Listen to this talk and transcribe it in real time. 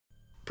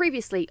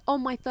Previously,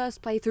 on my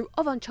first playthrough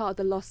of Uncharted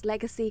The Lost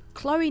Legacy,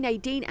 Chloe,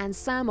 Nadine and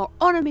Sam are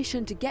on a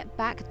mission to get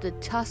back the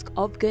Tusk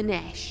of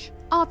Ganesh.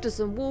 After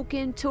some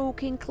walking,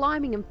 talking,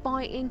 climbing and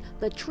fighting,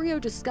 the trio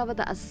discover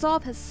that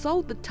Asav has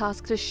sold the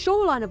Tusk to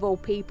Shoreline of all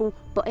people,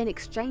 but in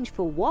exchange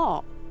for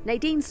what?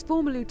 Nadine's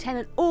former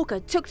lieutenant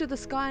Orca took to the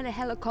sky in a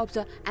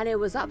helicopter, and it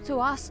was up to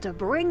us to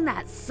bring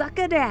that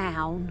sucker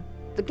down.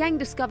 The gang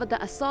discovered that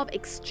Asav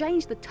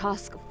exchanged the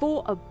Tusk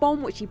for a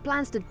bomb which he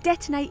plans to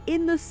detonate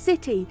in the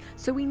city,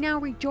 so we now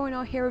rejoin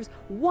our heroes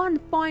one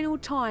final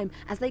time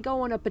as they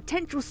go on a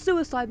potential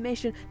suicide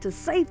mission to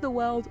save the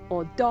world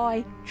or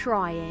die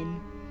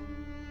trying.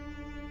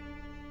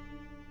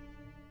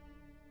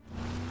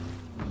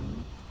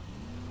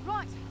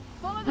 Right,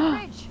 follow the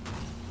bridge.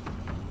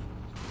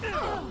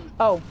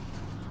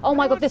 Oh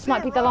my god, this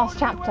might be the last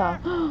chapter.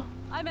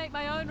 I make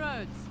my own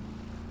roads.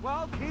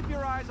 Well, keep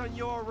your eyes on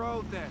your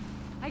road then.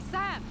 Hey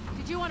Sam,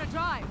 did you want to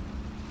drive?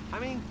 I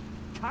mean,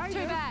 kinda.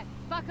 Too bad.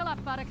 Buckle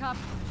up, Buttercup.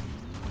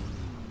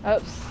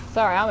 Oops,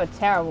 sorry, I'm a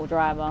terrible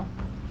driver.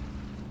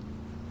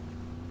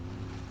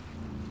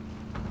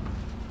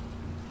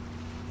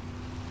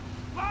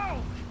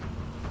 Whoa!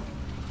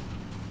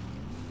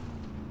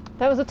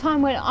 There was a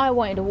time when I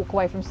wanted to walk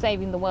away from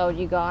saving the world,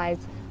 you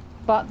guys,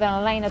 but then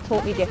Elena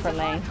taught me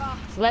differently.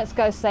 So let's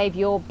go save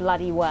your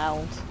bloody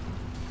world.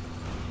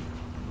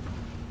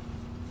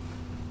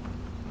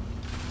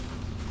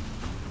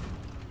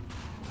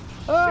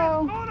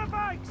 Oh!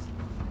 Motorbikes!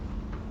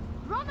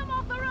 Run them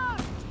off the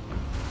road!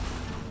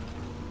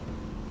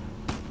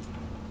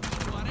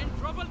 We're in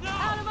trouble now!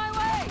 Out of my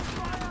way!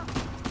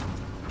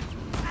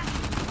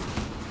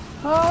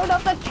 Oh,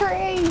 not the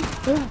tree!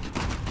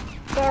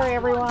 Sorry,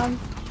 everyone.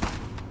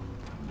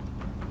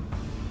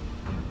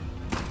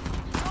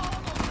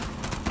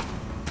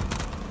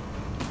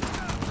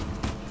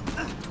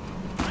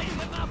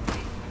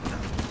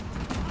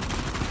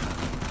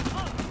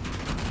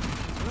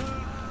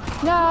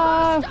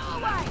 No!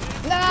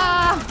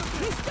 No!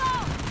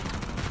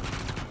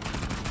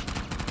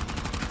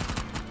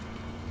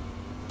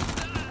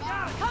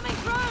 Coming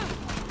through!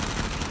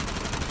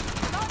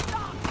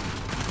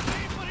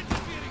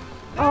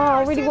 Oh,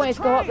 I really wanted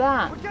to go up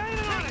that. We're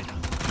gaining on it!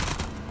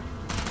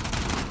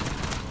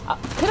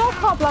 Could our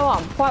car blow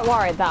up? I'm quite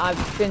worried that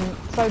I've been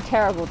so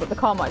terrible that the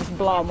car might just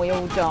blow and we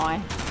all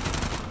die.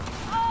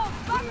 Oh,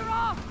 bugger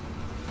off!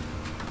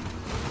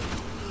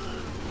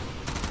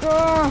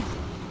 Oh.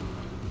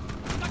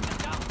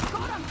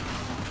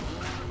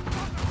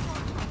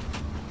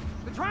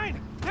 The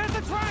train! There's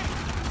the train!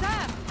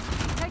 Sam,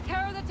 take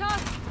care of the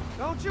Tusk.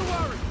 Don't you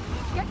worry!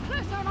 Get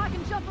closer and I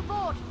can jump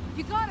aboard.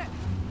 You got it.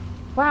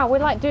 Wow, we're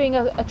like doing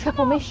a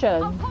triple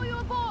mission. I'll pull you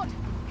aboard.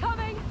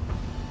 Coming.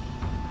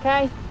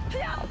 Okay.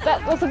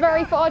 That was a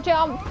very far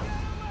jump.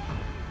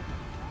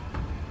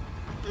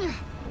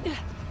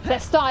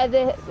 Let's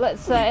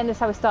end this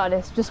how we started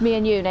this. Just me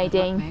and you,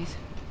 Nadine. Mate.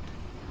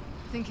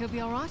 Think he'll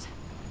be all right?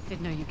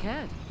 Didn't know you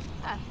cared.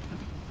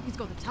 He's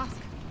got the Tusk.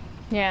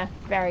 Yeah,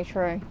 very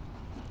true.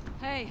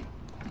 Hey,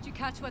 did you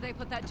catch where they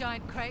put that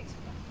giant crate?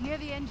 Near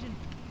the engine.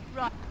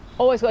 Right.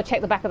 Always got to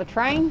check the back of the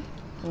train.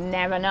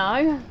 Never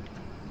know.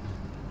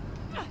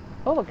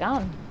 Oh, a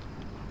gun.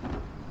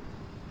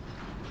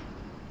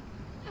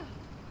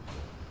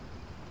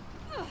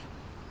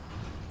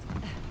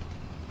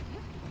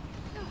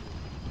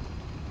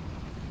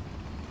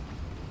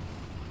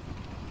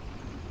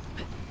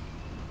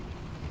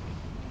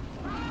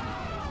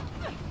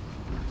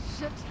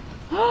 Shit.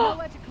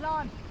 Nowhere to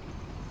climb.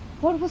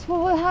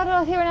 How did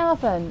I hear an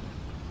elephant?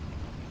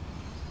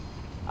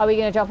 Are we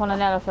going to jump on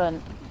an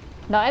elephant?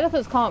 No,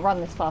 elephants can't run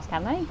this fast,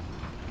 can they?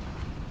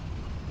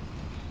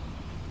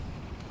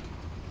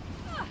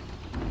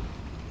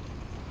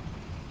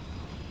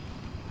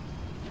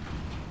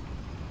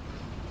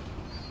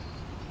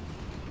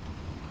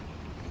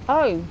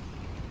 Oh.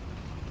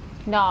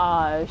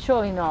 No,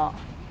 surely not.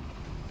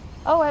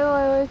 Oh,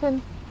 wait, we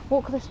can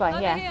walk this way, Over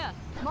yeah. here.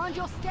 Mind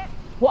your step.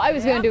 What I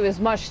was going to do was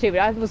much stupid.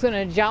 I was going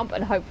to jump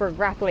and hope for a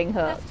grappling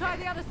hook. Let's try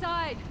the other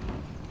side.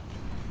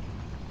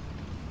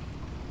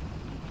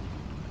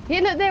 Yeah,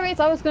 look, there it is.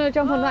 I was going to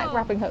jump on that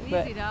grappling hook,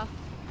 but... Easy now.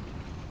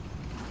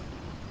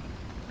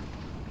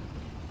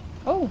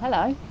 Oh,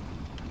 hello.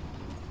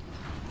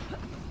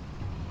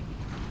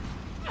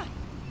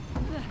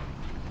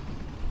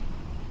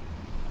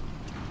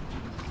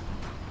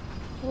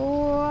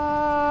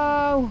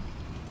 Whoa!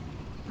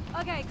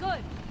 Okay, good.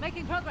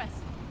 Making progress.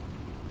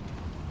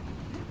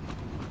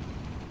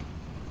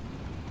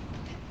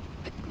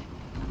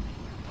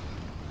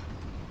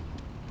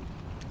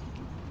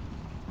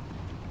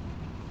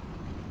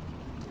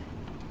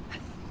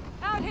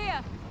 Out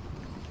here.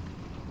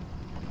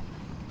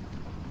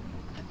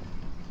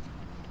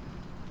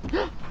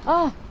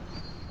 Oh!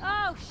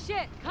 Oh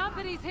shit!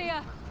 Company's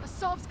here.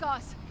 Assaults,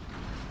 guys.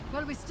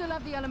 Well, we still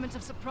have the element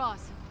of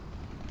surprise.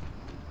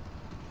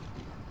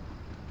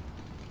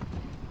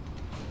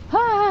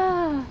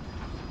 Ah!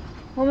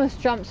 Almost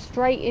jumped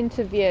straight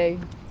into view.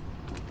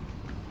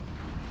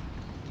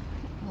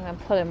 I'm going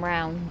to pull him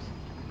round,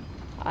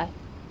 I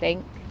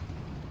think.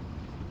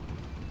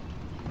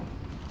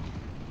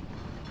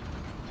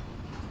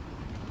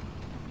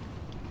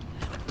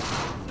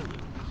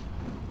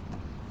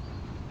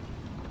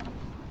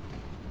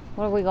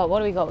 What have we got? What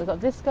do we got? We got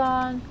this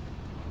gun.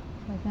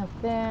 We can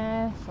have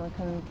this. So we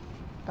can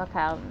duck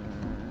out.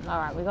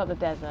 Alright, we got the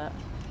desert.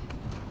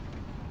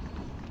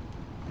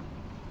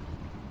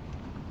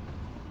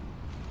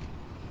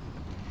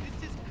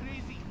 This is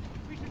crazy.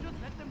 We should just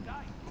let them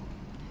die.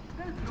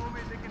 There's no way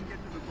they can get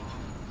to the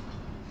bomb.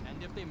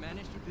 And if they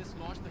manage to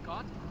dislodge the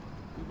cart,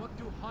 we work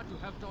too hard to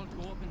have it all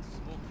go up in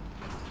smoke.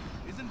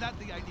 Isn't that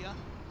the idea?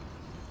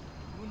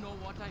 You know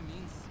what I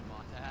mean,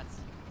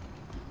 smartass.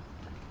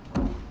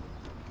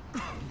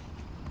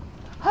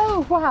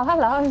 Oh, wow,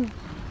 hello.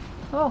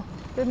 Oh,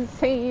 didn't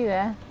see you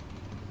there.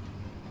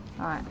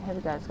 Alright, here we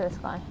go. Let's go this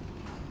guy.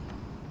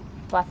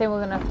 But I think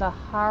we're going to have to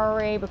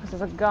hurry because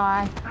there's a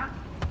guy.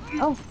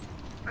 Oh.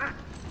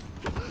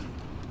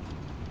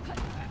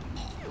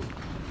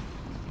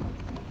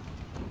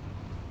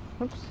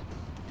 Oops.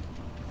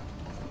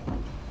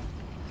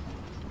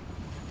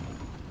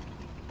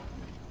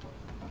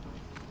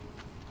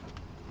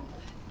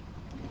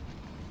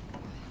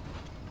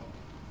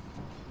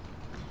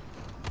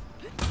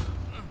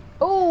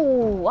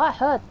 Oh, I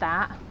heard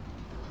that.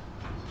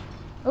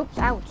 Oops,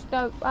 ouch,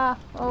 no,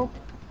 oh.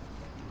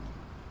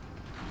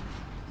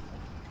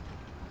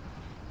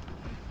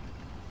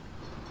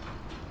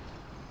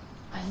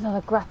 There's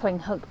another grappling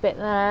hook bit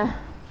there.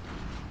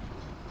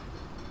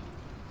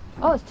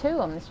 Oh, it's 2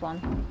 on this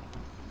one.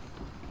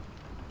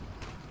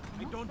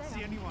 I don't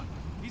see anyone.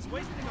 He's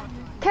wasting our time.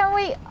 Can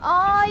we?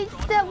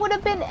 Oh, that would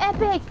have been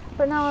epic.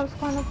 But now I was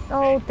kind of.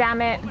 Oh,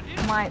 damn it.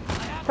 My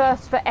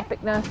thirst for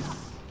epicness.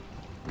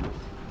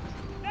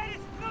 There is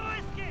no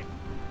escape.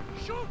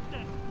 Shoot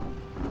them.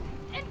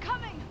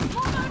 Incoming!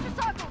 More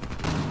motorcycles!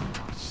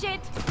 Shit!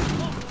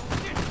 Oh,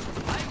 shit.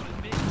 I will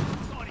make you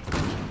sorry.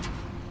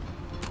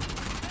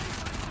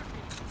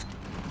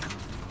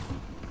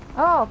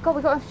 Oh, God,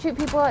 we got to shoot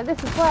people like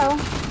this as well.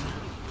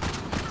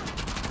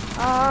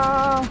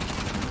 Oh.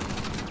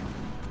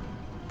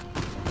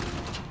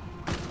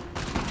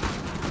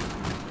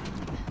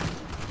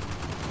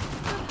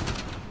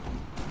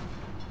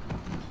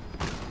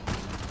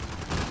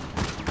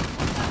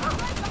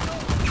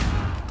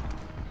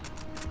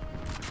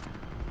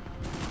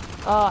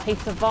 Oh, he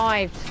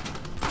survived.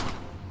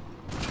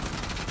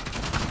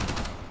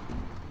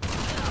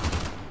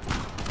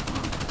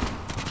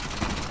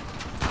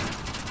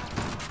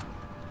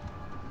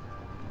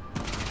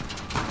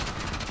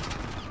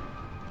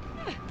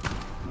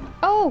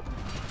 Oh!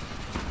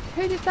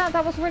 Who did that?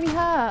 That was really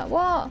hurt.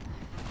 What?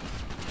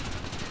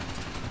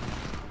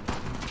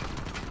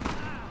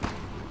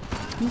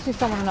 Must be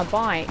someone on a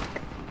bike.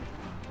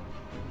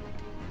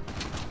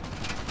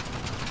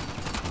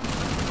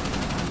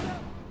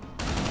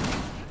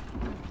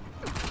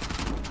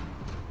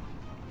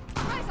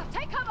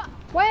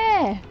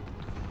 Where?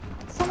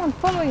 Someone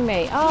following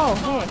me. Oh,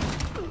 here.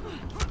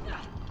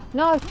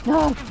 No,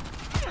 no.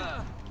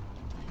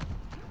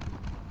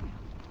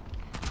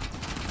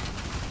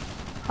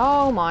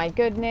 Oh my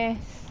goodness.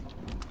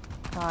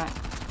 Right.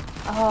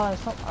 Oh,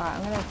 it's not. Alright,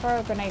 I'm going to throw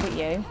a grenade at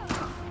you.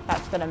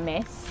 That's going to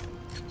miss.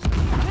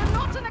 We're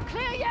not in the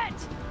clear yet!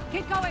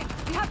 Keep going!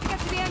 We have to get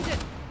to the engine!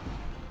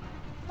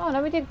 Oh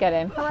no, we did get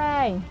him.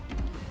 Hooray!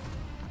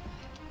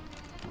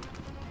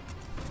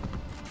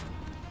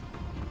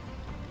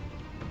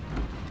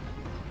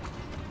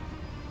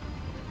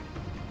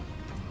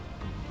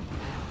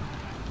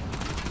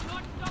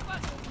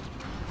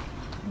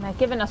 They're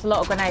giving us a lot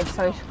of grenades,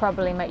 so we should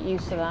probably make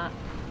use of that.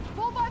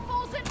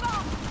 4x4's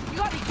inbound! You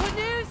got any good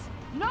news?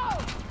 No!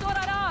 Thought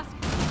I'd ask!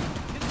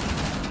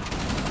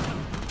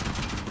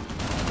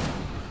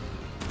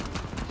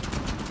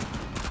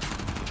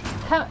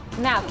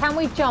 Now, can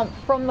we jump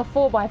from the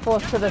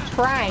 4x4 to the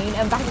train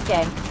and back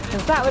again?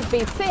 Because that would be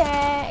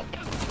sick!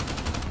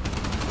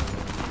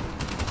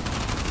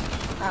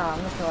 Oh,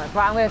 I'm not sure.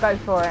 Right, I'm going to go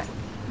for it.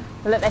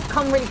 But look, they've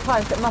come really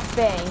close. It must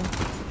be.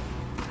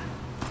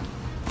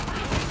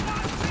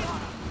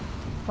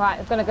 Right,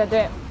 I'm going to go do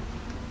it.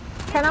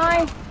 Can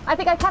I? I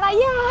think I can.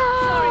 Yeah!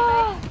 Sorry,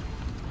 mate.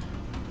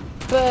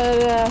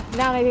 But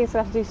now maybe it's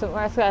going to have to do something.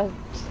 Let's go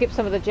skip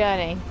some of the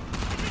journey.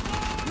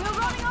 We're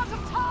running out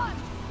of time!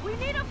 We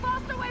need a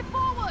faster way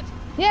forward!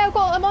 Yeah, I've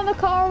got them on the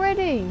car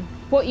already.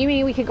 What, you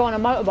mean we could go on a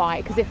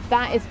motorbike? Because if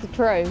that is the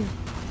truth,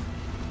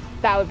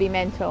 that would be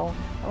mental.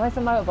 Where's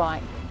the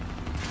motorbike?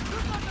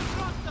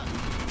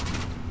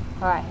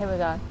 Alright, here we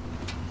go.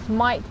 This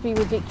might be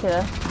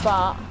ridiculous,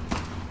 but...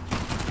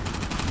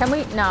 Can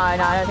we? No, I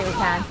don't think we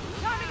can.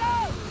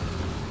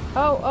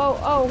 Oh,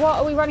 what?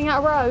 Are we running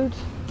out of road?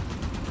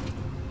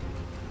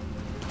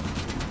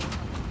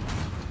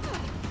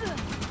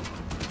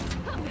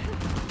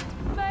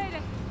 Made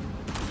it!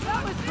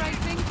 That was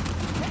racing!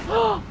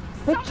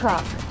 Big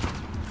truck.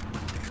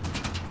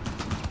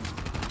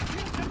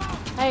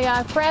 Hey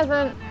guys,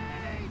 present.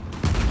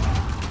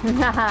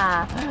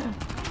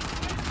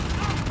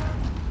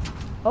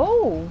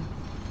 Oh.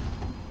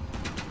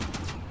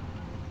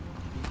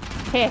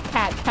 Here,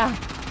 cat.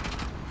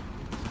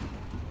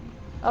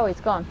 Oh, he's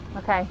gone.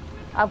 Okay.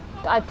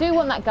 I do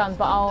want that gun,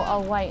 but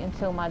I'll wait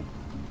until my...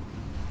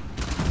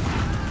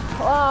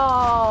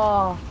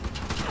 Oh.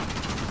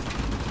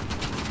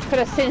 Could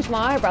have singed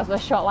my eyebrows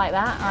with a shot like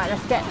that. Alright,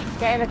 let's get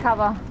in the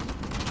cover.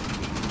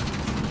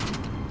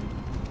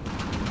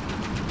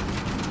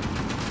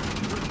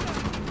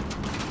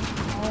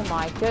 Oh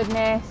my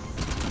goodness.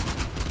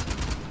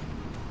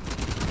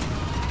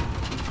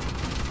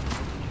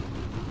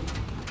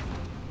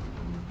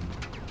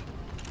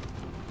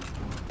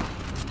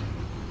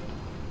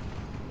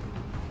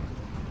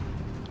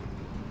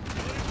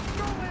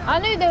 I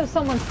knew there was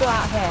someone still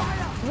out here.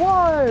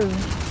 Whoa!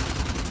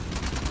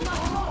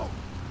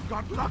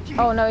 Got lucky.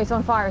 Oh no, he's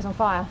on fire, he's on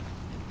fire.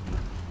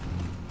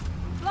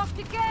 Blocked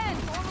again!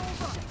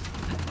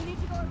 We need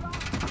to go around.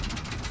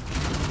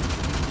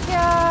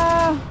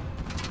 Yeah!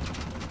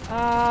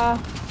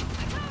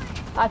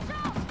 I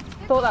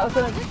thought that was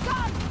gonna...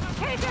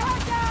 Keep your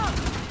head down!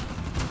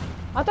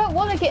 I don't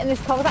want to get in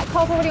this car, that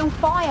car's already on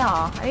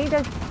fire. I need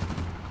to...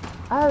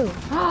 Oh!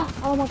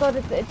 Oh my god,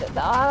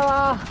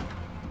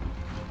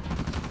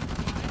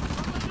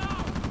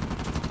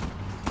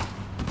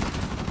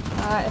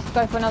 Alright, let's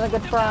go for another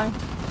good throw.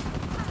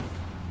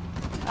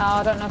 Oh,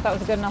 I don't know if that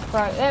was a good enough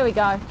throw. There we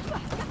go.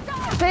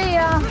 See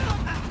ya!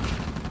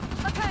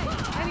 Okay,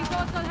 any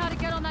thoughts on how to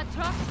get on that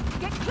truck?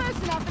 Get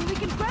close enough and we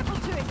can grapple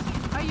to it.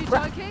 Are you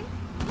joking?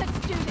 Let's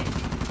do this.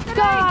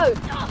 Go!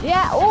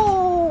 Yeah,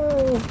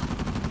 ooh!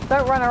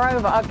 Don't run her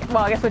over. Okay,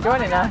 well, I guess we're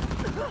joining her.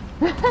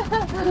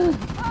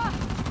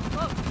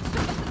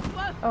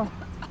 Oh.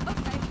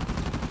 Okay.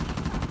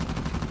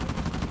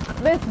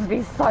 This would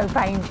be so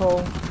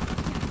painful.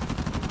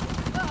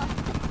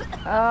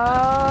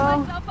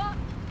 Oh. Myself up.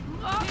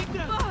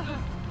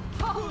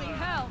 Holy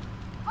hell!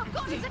 I've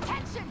got his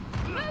attention!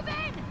 Move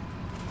in!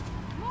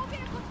 More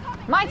vehicles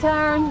coming! My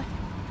turn!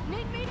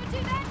 Need me to do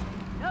that?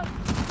 No.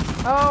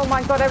 Oh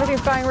my god,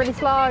 everything's going really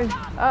slow.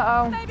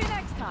 Uh-oh. Maybe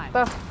next time.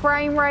 The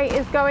frame rate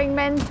is going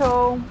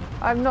mental.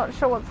 I'm not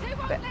sure what's... They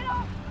won't let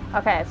off.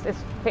 Okay,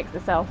 it's fixed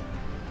itself.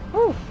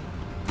 Whew.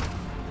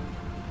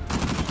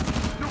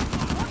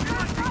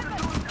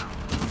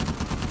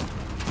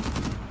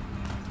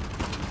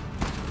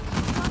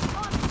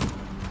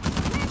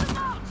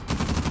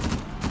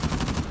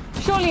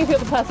 Surely if you're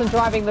the person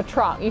driving the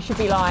truck, you should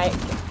be like,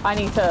 I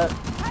need to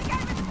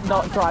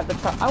not drive the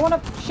truck. I want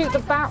to shoot the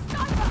barrel.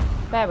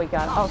 There we go.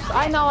 Oh,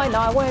 I know.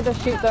 I wanted to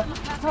shoot the...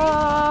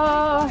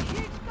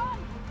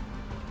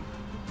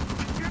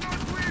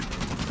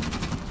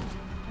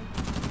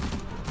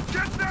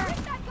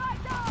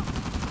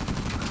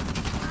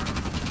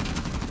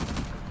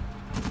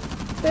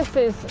 This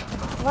is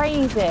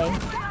crazy.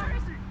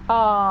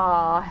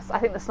 I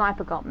think the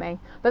sniper got me.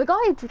 But the guy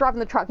who's driving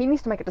the truck, he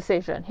needs to make a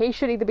decision. He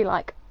should either be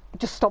like,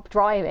 just stop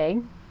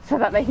driving so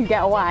that they can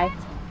get away,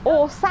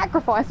 or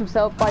sacrifice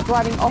himself by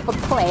driving off a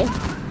cliff.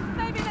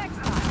 Maybe next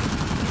time.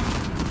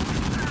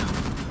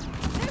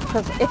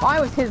 Because if I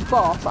was his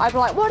boss, I'd be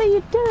like, what are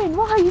you doing?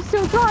 Why are you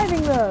still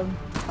driving them?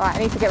 Alright, I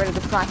need to get rid of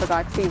the sniper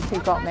guy because he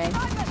got me.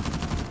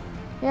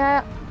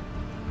 Yeah.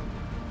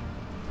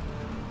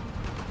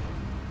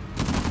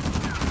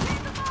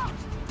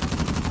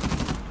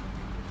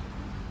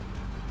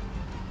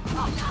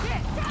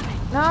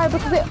 No,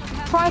 because it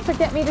tried to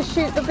get me to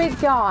shoot the big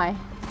guy.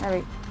 There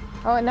we...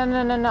 Oh,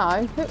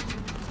 no.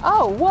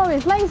 Oh, whoa,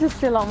 his laser's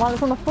still on while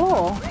it's on the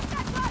floor.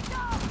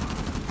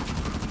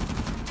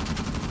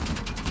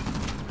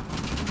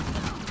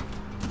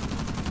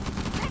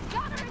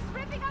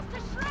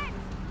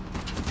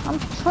 I'm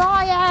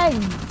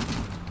trying!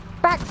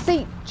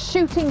 Backseat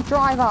shooting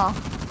driver.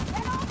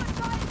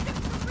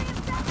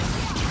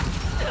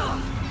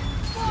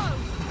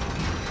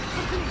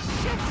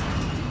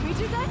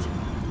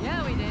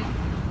 Yeah, we did.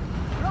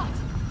 Rot!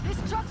 This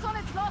truck's on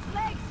its last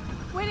legs!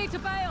 We need to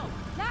bail!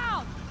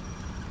 Now!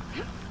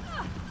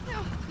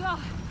 God,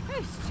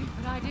 whose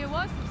stupid idea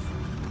was this?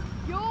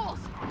 Yours!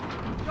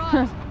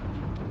 Right.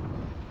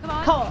 Come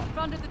on,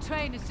 front of the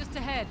train is just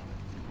ahead.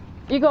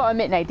 You gotta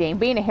admit, Nadine,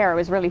 being a hero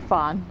is really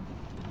fun.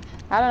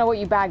 I don't know what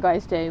you bad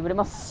guys do, but it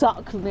must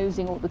suck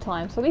losing all the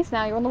time. So at least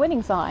now you're on the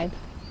winning side.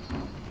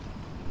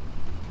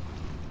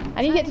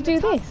 And you get to do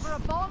this. For a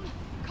bomb,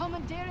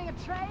 commandeering a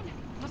train?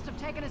 Must have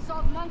taken us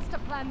 12 months to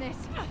plan this.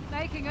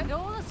 Making it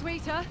all the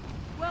sweeter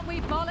when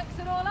we bollocks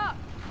it all up.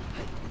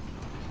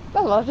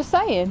 That's what I was just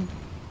saying.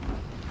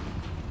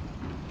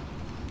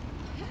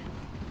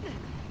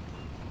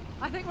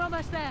 I think we're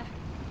almost there.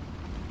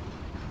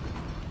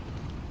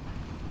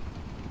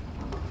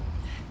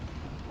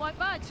 Won't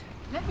budge.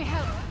 Let me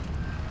help.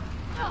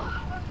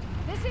 Oh,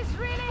 this is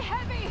really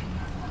heavy.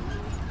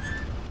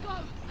 Go.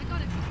 I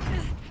got it.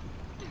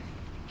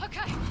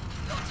 Okay.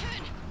 Your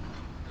turn.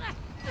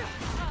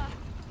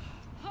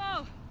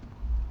 Oh,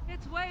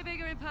 it's way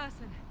bigger in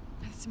person.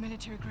 It's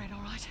military grade,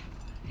 all right.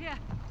 Here,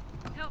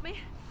 help me.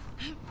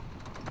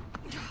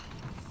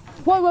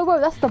 Whoa,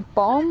 that's the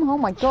bomb? Oh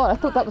my god, I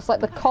thought that was like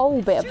the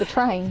coal bit of the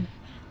train.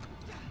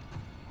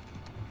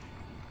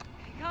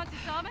 You can't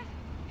disarm it?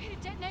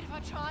 It'd detonate if I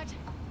tried.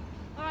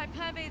 All right,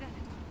 plan B then.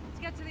 Let's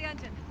get to the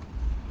engine.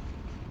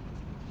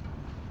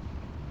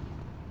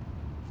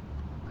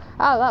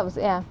 Oh, that was,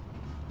 yeah.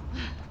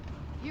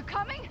 You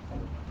coming?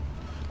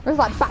 It was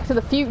like Back to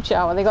the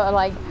Future where they got to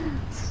like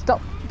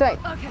stop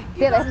Don't. Okay.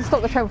 Yeah, they have to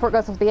stop the train before it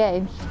goes off the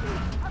edge.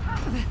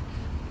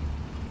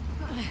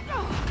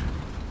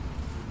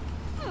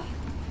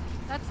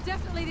 That's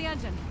definitely the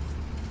engine.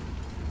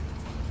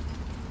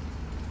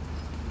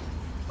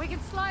 We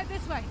can slide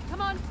this way.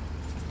 Come on.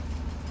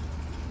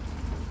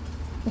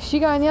 Is she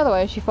going the other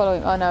way? Or is she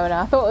following? Oh no, no.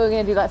 I thought we were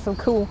gonna do like some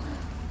cool,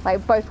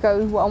 like both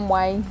go one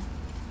way.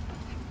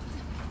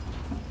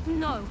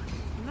 No.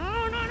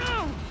 No, no,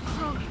 no.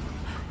 Wrong.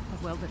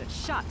 I welded it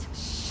shut.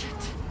 Shit.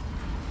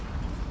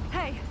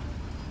 Hey,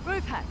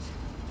 roof hatch.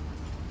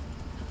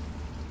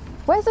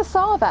 Where's the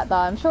Saab at though?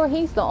 I'm sure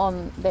he's not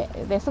on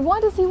this. And why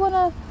does he want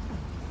to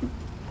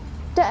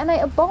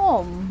detonate a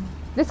bomb?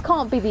 This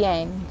can't be the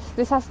end.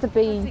 This has to Don't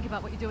be think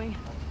about what you're doing.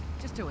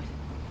 Just do it.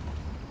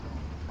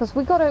 because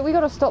we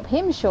gotta stop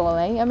him.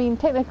 Surely. I mean,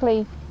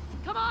 technically,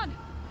 Come on.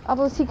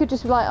 otherwise he could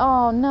just be like,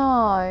 oh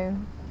no,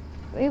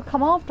 he'll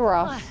come after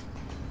us.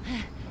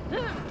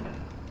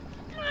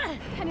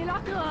 Any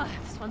luck?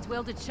 This one's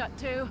welded shut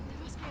too. There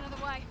must be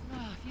another way.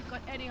 If you've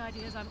got any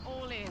ideas, I'm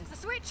all ears. A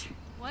switch?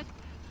 What?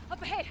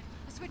 Up ahead.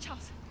 A switch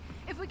house.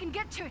 If we can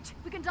get to it,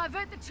 we can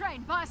divert the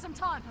train. Buy us some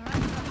time. All right,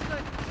 sounds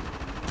good.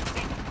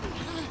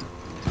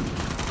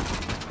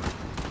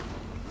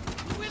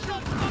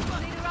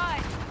 Need a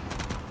ride.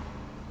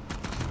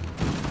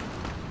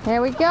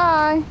 Here we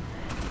go.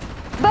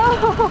 No!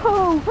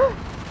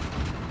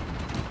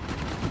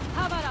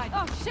 How about I?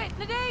 Oh shit,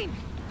 Nadine!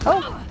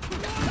 Oh,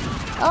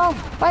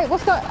 oh, wait,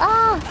 what's going?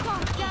 Ah!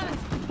 Oh, damn it!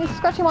 He's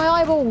scratching my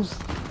eyeballs.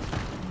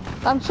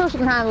 I'm sure she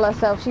can handle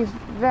herself. She's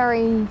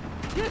very. You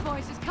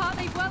boys just can't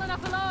leave well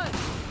enough alone.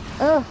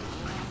 Ugh.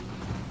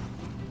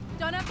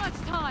 Don't have much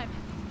time.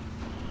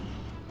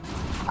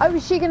 Oh,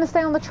 is she going to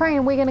stay on the train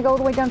and we're going to go all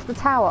the way down to the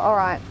tower? All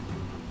right.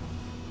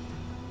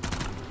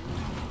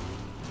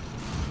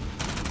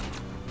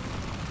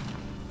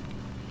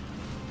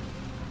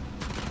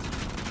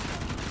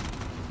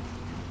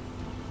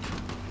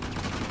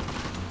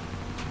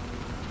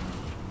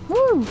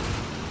 Woo!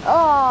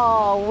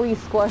 Oh, we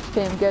squashed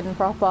him good and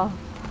proper.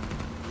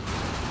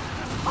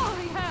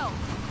 Holy hell!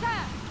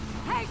 Sam!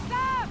 Hey,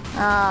 Sam!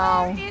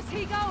 Oh. Where is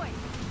he going?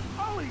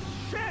 Holy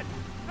shit!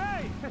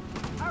 Hey!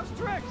 How's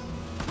Trix?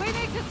 We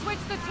need to switch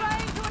the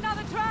train to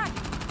another track!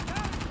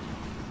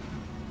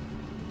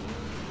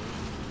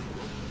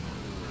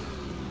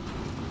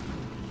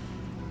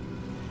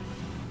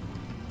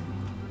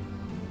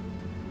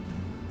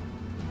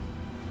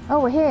 Oh,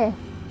 we're here.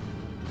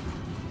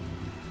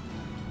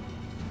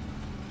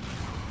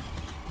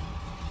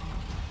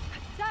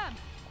 Sam!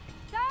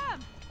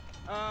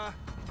 Sam!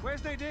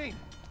 Where's Nadine?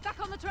 Back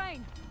on the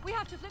train! We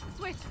have to flip the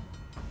switch!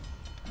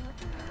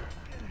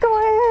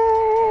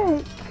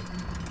 Quick!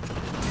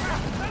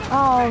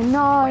 Oh,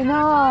 no, We don't have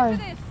time no.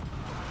 for this.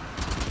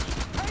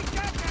 Hey,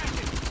 jackass!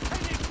 Can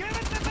you give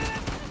us a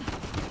minute?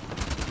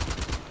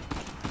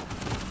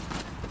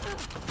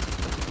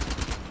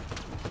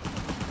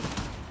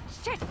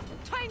 Shit!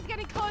 Train's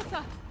getting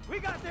closer! We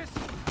got this!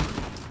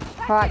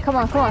 All right, come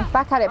on, come on.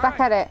 Back at it, back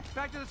at it.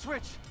 Back to the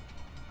switch.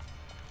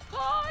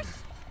 Push!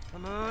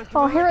 Come on,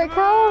 Oh, here it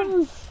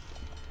comes.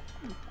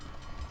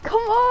 Come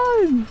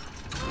on.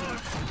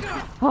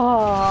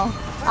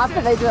 Oh, I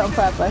bet they do it on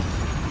purpose.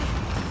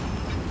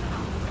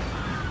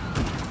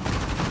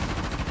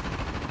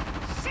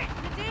 Shit!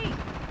 Nadine!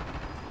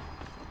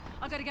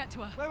 I gotta get to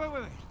her. Wait.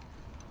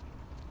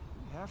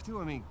 We have to?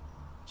 I mean,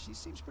 she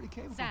seems pretty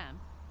capable. Sam.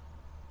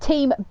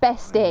 Team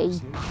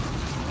bestie.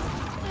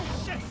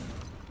 Shit!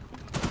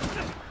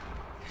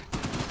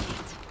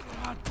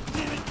 God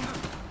damn it!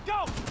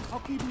 Go! I'll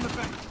keep him the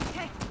bank.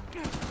 Okay.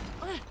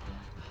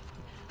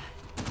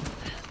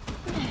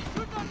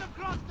 You done have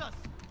crossed us!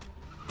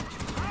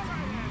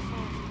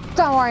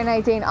 Don't worry,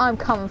 Nadine. I'm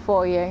coming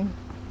for you.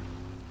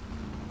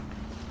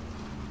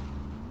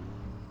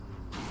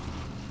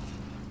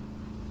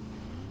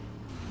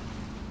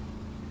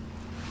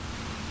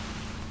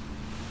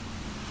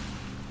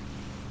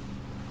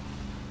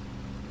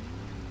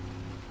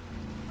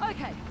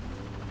 Okay,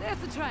 there's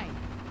the train.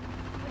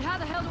 But how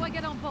the hell do I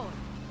get on board?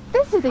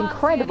 This is Can't see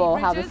incredible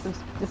any how bridges.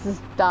 this is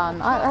done.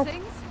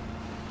 Crossings?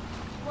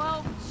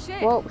 Well,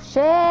 shit. Well,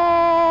 shit.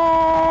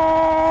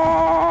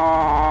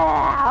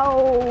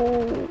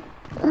 Ow.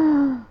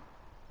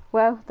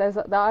 Well, there's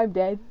that. I'm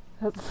dead.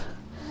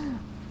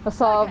 I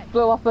saw Okay,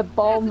 blew up a there's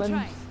bomb the and.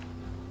 train.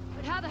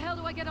 But how the hell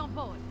do I get on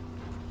board?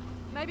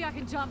 Maybe I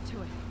can jump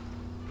to it.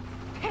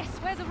 Piss,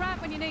 where's a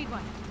ramp when you need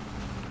one?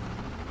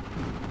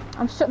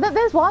 I'm sure that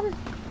there's one.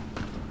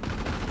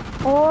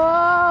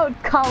 Whoa!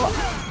 Come on.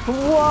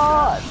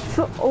 What?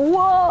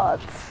 What?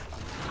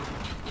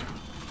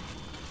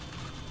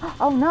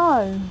 Oh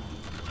no!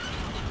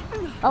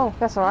 Oh,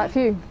 that's all right.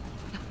 Phew.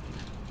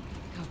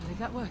 Can't believe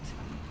that worked.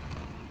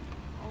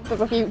 For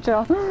the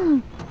future.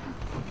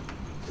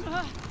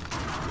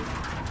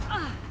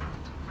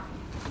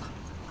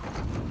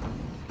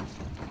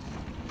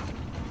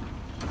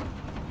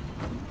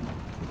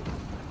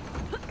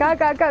 Go,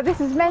 go, go!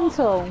 This is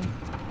mental.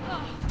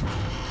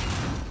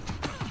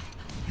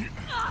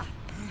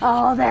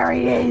 Oh, there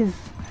he is.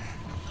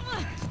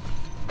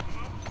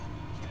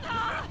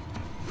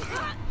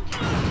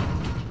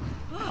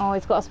 Oh,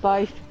 he's got us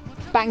both.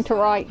 Bang to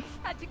right.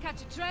 Had to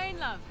catch a train,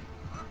 love.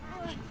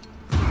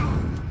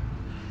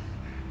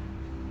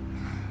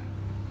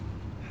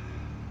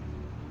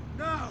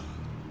 No,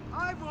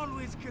 I've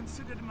always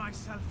considered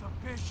myself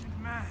a patient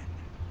man.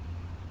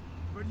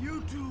 But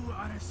you two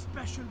are a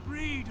special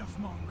breed of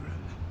mongrel.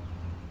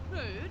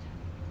 Rude.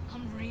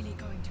 I'm really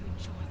going to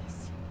enjoy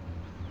this.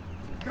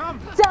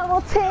 Come,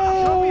 Double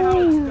show me how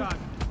it's team! done.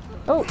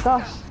 Oh,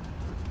 gosh.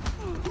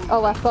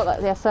 Oh, I forgot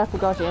that they're circle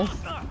dodges.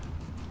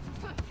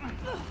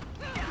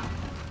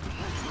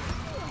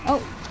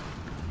 Oh.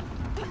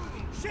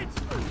 Shit!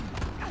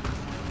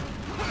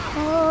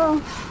 Oh.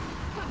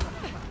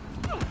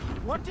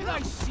 What did I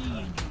see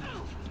in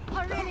you?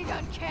 I really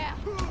don't care.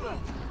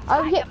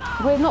 Oh, yeah.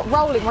 We're not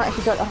rolling. We're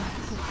actually going.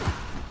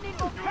 Oh. Need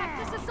more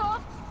practice or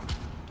soft?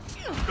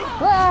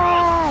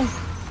 Way!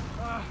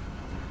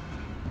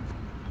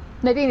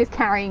 Nadine is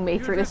carrying me You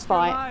through this risked your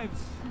fight.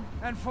 lives.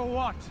 And for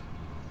what?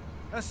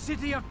 A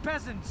city of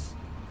peasants.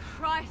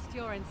 Christ,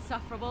 you're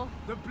insufferable.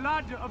 The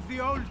blood of the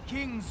old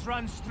kings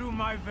runs through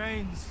my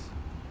veins.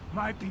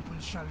 My people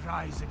shall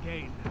rise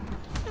again.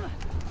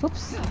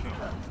 Oops.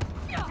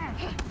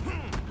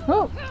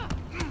 Oh.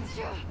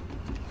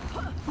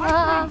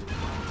 Ah,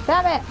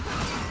 damn it.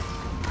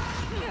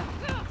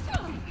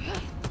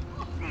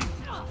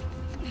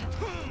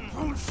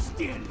 Hold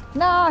still.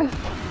 No.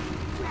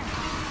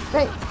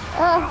 Wait.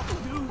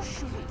 You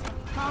shouldn't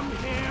have come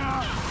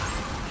here.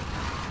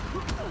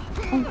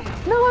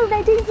 No,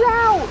 Nadine's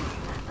out.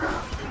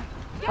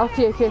 Oh,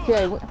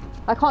 phew.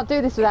 I can't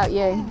do this without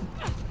you.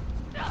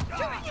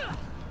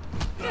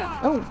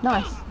 Oh,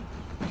 nice.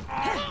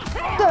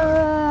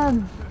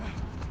 Done.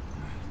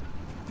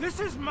 This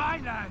is my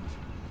land.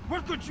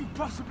 What could you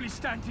possibly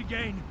stand to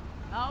gain?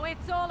 Oh,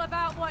 it's all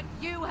about what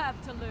you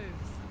have to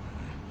lose.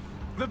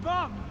 The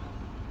bomb.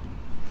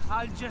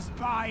 I'll just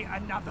buy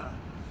another.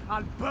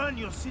 I'll burn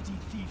your city,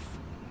 thief.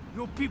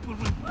 Your people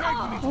will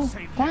beg me to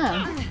save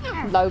them.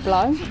 Damn. Low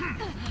blow.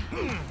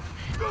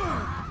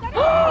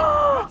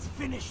 Let's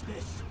finish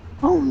this.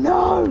 Oh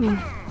no!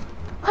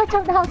 I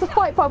don't know how to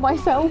fight by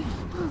myself.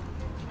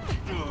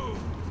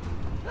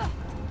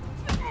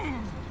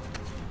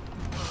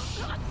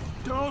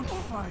 Don't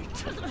fight.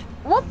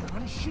 What?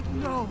 One should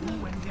know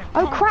when they're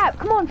Oh crap!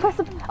 Come on, press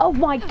the. Oh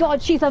my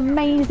god, she's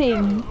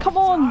amazing! Come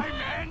on! time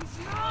ends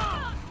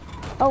now.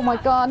 Oh my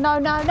god, no!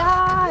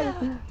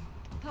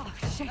 Oh,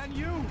 shit. And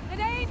you.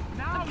 Nadine,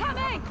 Now I'm you have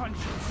coming. a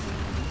conscience.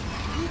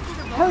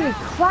 Holy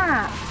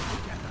crap!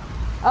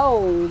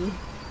 Oh.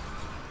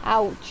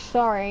 Ouch,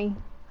 sorry.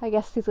 I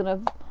guess he's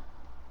gonna.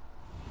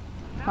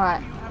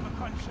 Alright. You have a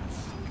conscience.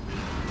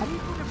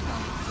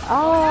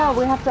 Oh,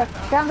 we have to.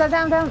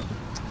 Down.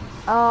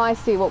 Oh, I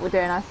see what we're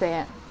doing, I see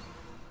it.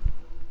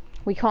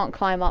 We can't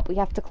climb up, we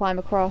have to climb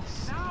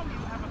across. Now you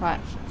have a Right.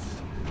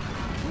 conscience.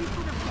 We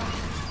could have done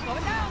this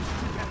Going down.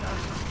 together.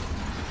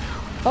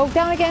 Oh,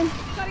 down again.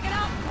 Gotta get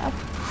out.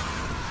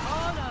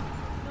 Oh, no.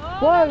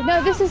 Whoa,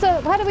 no, this is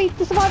a. How do we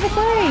survive a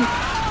 3?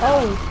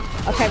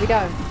 Oh, okay, we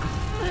don't.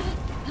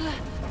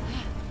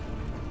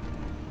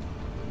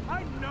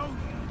 I know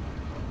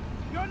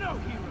you. You're no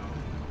hero.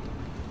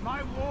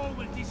 My war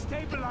will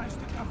destabilize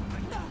the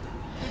government.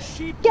 The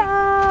sheep.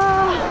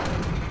 Yeah!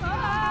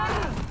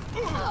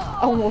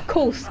 Oh, well, of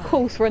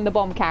course, we're in the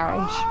bomb carriage.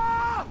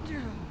 Ah!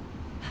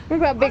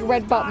 Look at that big I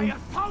red will button. die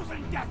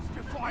 1,000 deaths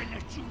before I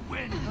let you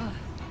win.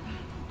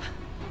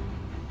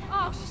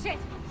 Oh, shit.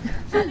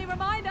 Friendly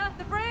reminder,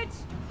 the bridge.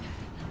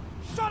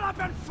 Shut up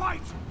and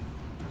fight.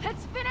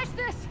 Let's finish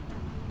this.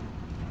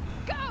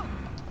 Go.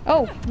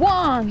 Oh,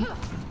 1!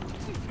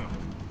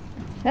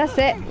 That's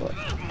it.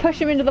 Push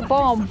him into the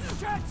bomb.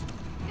 Shit.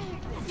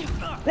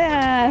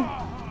 There.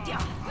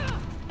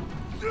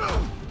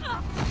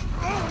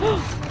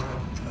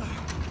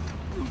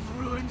 You've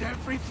ruined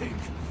everything.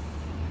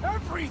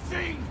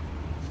 Everything.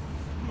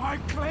 My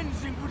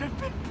cleansing would have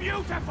been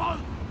beautiful.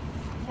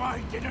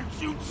 Why didn't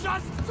you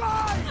just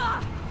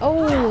die?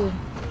 Oh.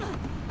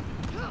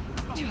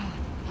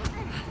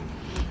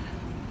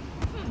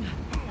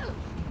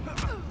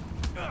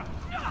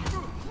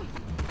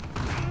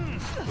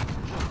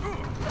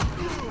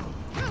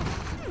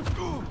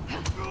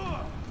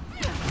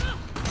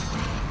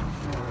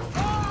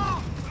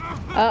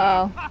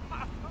 Uh-oh.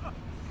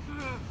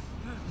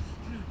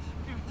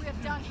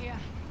 We're done here.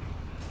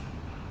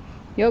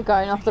 You're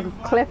going off the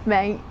cliff,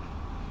 mate.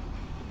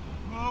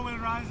 More will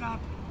rise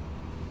up.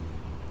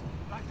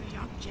 Like the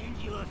young king,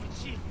 you have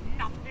achieved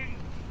nothing.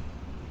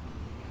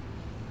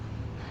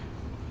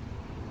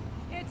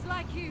 It's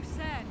like you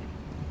said.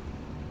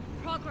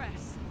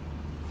 Progress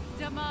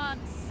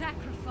demands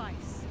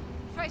sacrifice.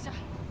 Fraser,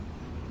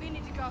 we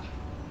need to go.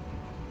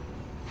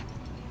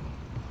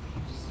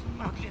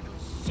 Smug little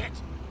shit.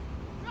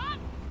 Run!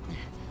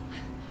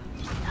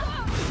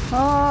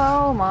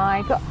 Oh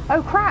my god.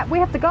 Oh crap, we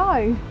have to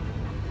go.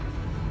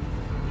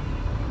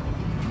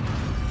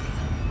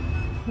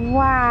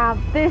 Wow,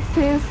 this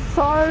is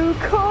so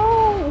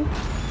cool.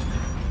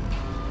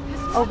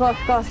 Oh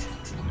gosh.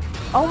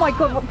 Oh my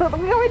god, we're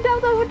going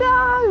down, no.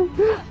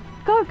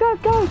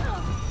 Go.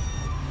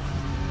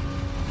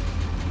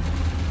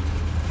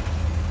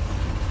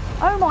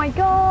 Oh my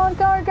god,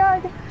 go,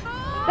 go.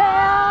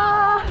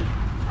 There.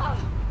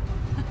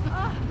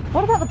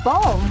 What about the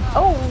bomb?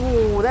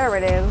 Oh, there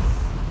it is.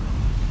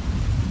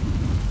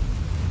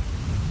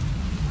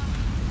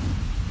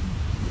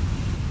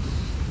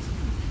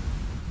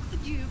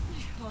 Could you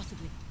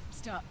possibly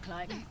start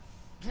climbing?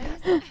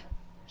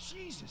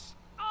 Jesus.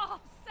 Oh,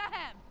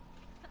 Sam!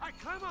 Alright,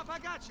 climb up, I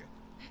got you.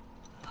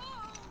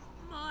 Oh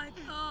my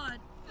god!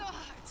 Oh,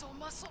 it's all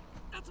muscle.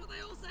 That's what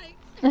they all say.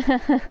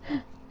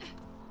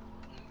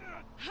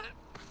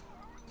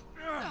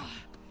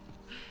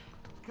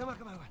 Come on,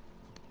 come on.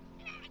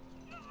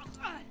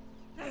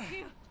 Thank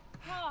you.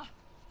 Oh,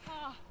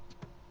 oh.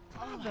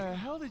 How the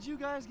hell did you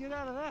guys get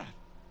out of that?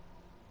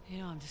 You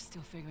know, I'm just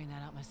still figuring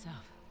that out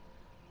myself.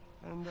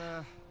 And,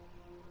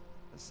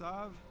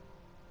 Asav?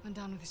 Went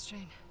down with his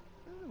train.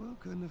 Well,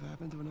 couldn't have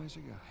happened to a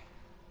nicer guy.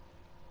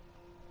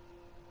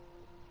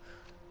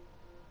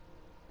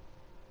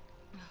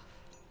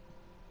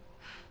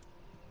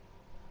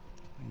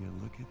 Yeah,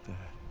 look at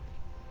that.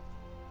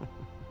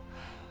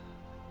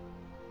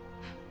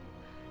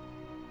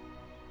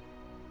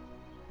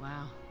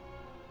 Wow.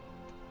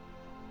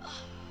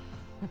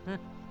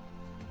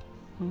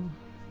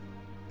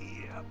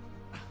 Yep.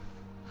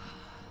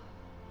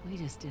 We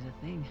just did a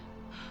thing.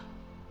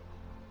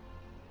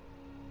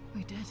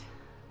 We did.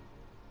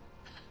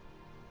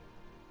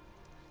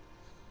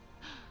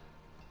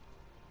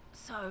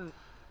 So,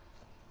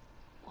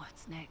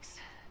 what's next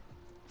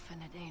for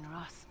Nadine or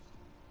us?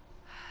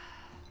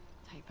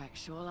 Take back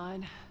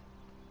Shoreline,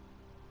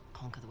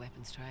 conquer the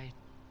weapons trade.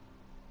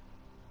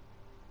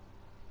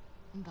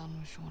 I'm done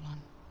with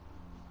Shoreline.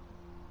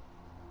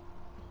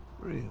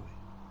 Really?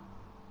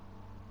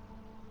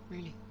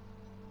 Really.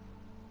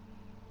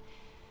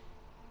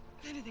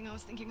 If anything, I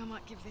was thinking I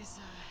might give this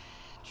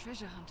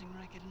treasure hunting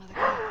racket another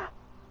go.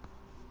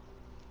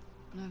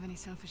 Know of any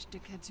selfish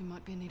dickheads who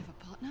might be in need of a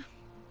partner?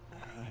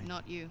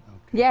 Not you.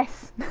 Okay.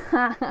 Yes.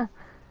 Oh,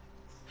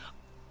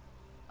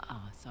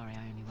 sorry,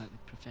 I only work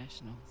with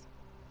professionals.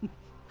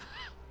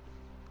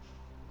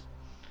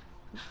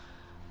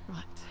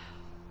 Right.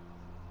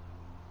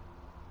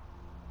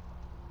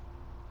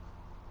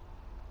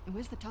 And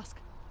where's the tusk?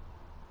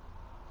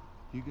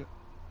 You got...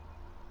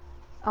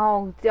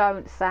 Oh,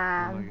 don't, Oh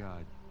Sam. my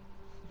god.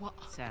 What?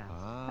 Sam.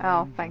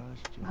 Oh, thank gosh,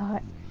 oh,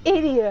 Johnny.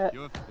 idiot.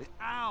 You're...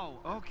 Ow!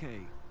 Okay.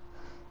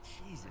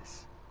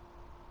 Jesus.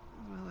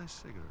 Where's my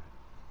last cigarette?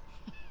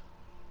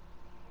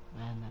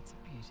 Man, that's a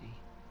beauty.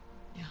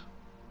 Yeah.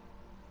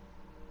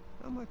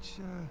 How much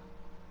you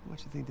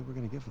think that we're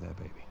gonna get for that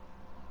baby?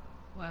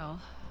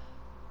 Well,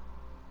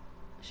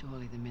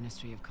 surely the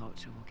Ministry of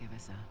Culture will give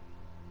us a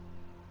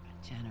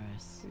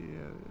generous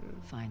Yeah.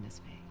 finder's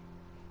fee.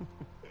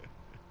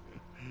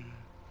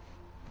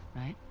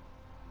 Right?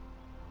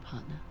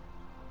 Partner?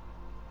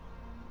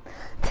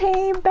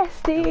 Team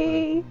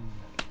bestie.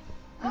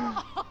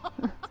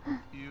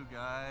 You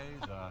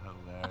guys are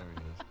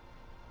hilarious.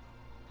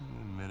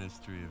 The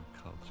Ministry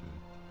of Culture.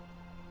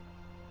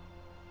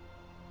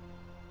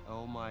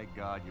 Oh my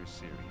god, you're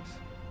serious.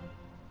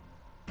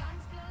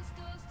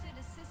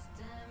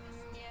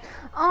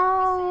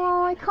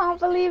 Oh, I can't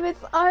believe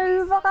it's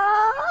over.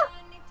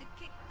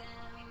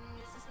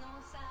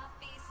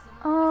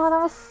 Oh,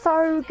 that was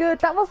so good.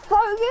 That was so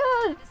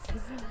good.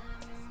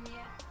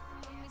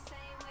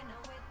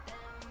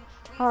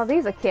 Oh,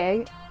 these are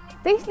cute.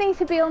 These need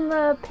to be on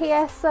the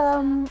PS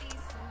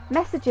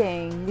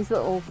messaging. These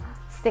little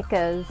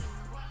stickers.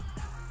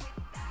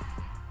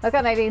 Look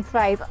at Nadine's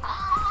face.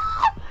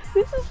 Oh,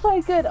 this is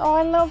so good. Oh,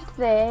 I loved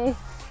this.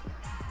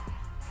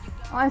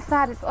 I'm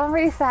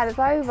really sad it's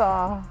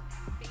over.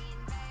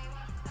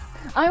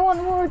 I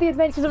want more of the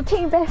adventures of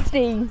Team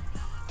Bestie.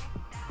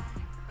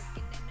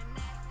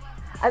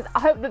 I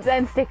hope that the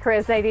end sticker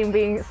is Nadine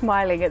being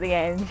smiling at the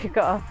end. She's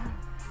got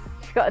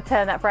to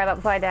turn that frown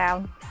upside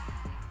down.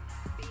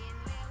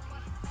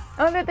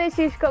 Oh, look, there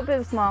she's got a bit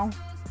of a smile.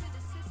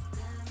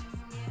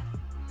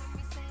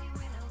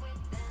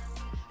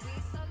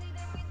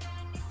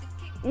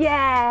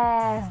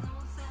 Yeah.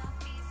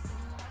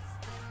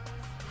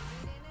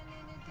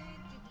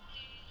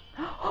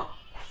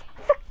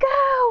 The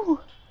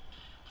girl.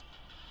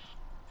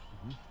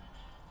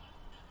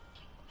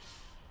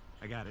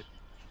 I got it.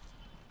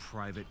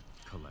 Private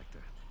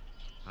collector.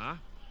 Huh?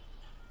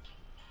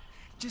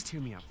 Just hear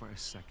me out for a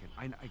second.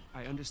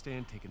 I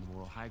understand taking the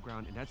moral high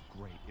ground, and that's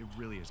great. It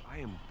really is. I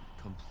am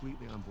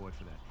completely on board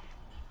for that.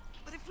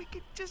 But if we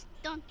could just...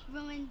 Don't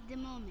ruin the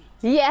moment.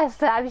 Yes,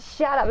 Sam,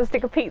 shut up and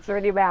stick a pizza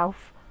in your mouth.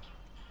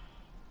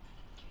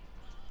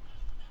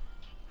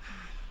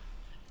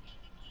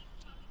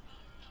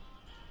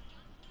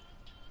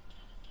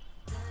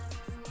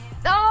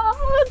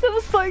 Oh, that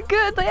was so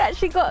good. They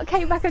actually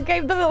came back and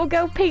gave the little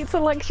girl pizza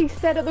like she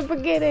said at the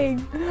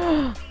beginning.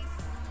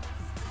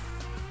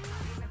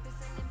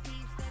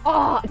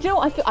 Oh, do you know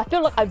what? I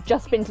feel like I've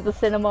just been to the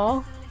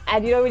cinema.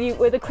 And you know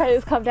when the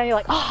credits come down, you're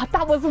like, oh,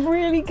 that was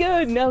really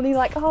good. And then you're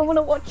like, oh, I want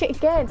to watch it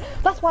again.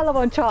 That's why I love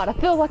Uncharted. I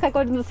feel like I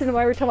go to the cinema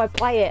every time I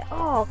play it.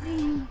 Oh,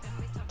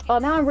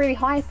 now I'm really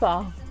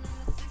hyper.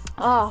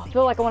 Oh, I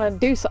feel like I want to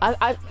do so. I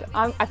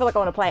feel like I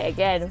want to play it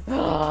again.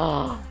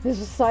 This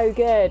is so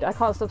good. I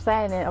can't stop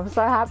saying it. I'm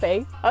so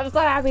happy. I'm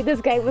so happy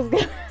this game was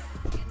good.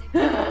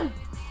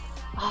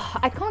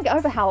 I can't get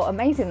over how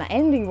amazing that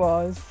ending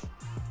was.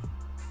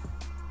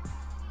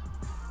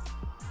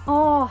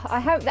 Oh, I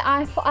hope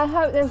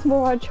there's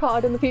more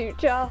Uncharted in the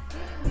future.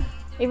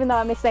 Even though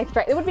I miss Nathan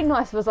Drake, it would be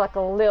nice if it was like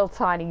a little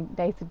tiny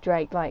Nathan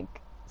Drake, like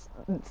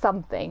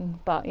something.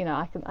 But you know,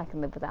 I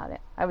can live without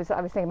it. I was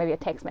thinking maybe a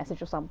text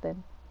message or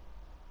something.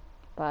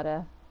 But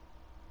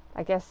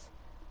I guess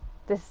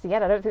this is the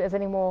end. I don't think there's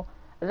any more,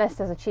 unless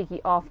there's a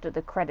cheeky after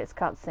the credits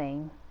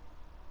cutscene.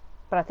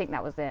 But I think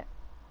that was it.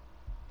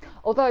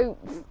 Although,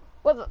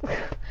 well,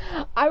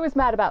 I was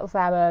mad about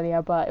Sam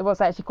earlier, but it was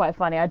actually quite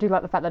funny. I do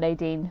like the fact that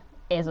Nadine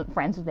isn't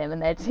friends with him,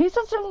 and he's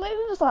such a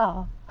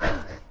loser.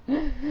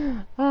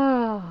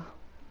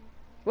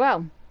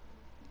 Well,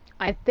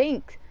 I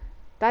think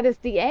that is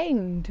the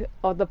end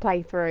of the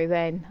playthrough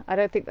then. I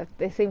don't think that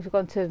they seem to have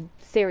gone to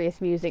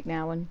serious music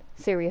now and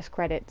serious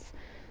credits.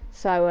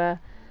 So,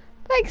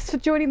 thanks for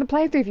joining the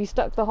playthrough if you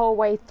stuck the whole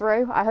way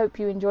through. I hope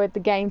you enjoyed the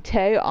game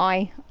too.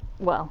 I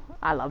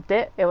loved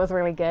it. It was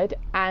really good.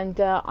 And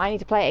I need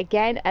to play it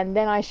again, and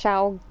then I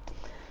shall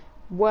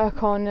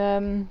work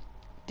on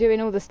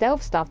doing all the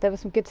stealth stuff. There were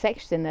some good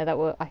sections in there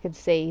that I could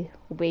see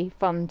will be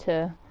fun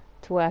to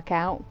work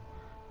out.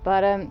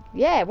 But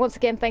yeah, once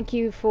again, thank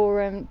you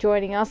for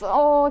joining us.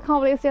 Oh, I can't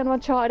believe it's the end of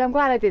Uncharted. I'm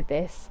glad I did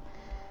this.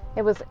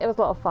 It was a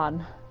lot of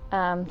fun.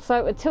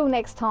 So until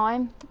next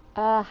time,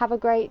 have a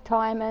great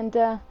time and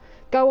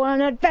go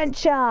on an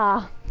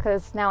adventure.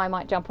 Because now I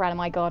might jump around in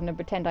my garden and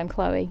pretend I'm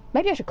Chloe.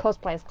 Maybe I should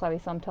cosplay as Chloe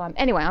sometime.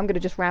 Anyway, I'm going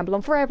to just ramble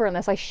on forever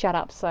unless I shut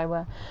up.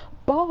 So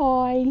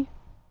bye.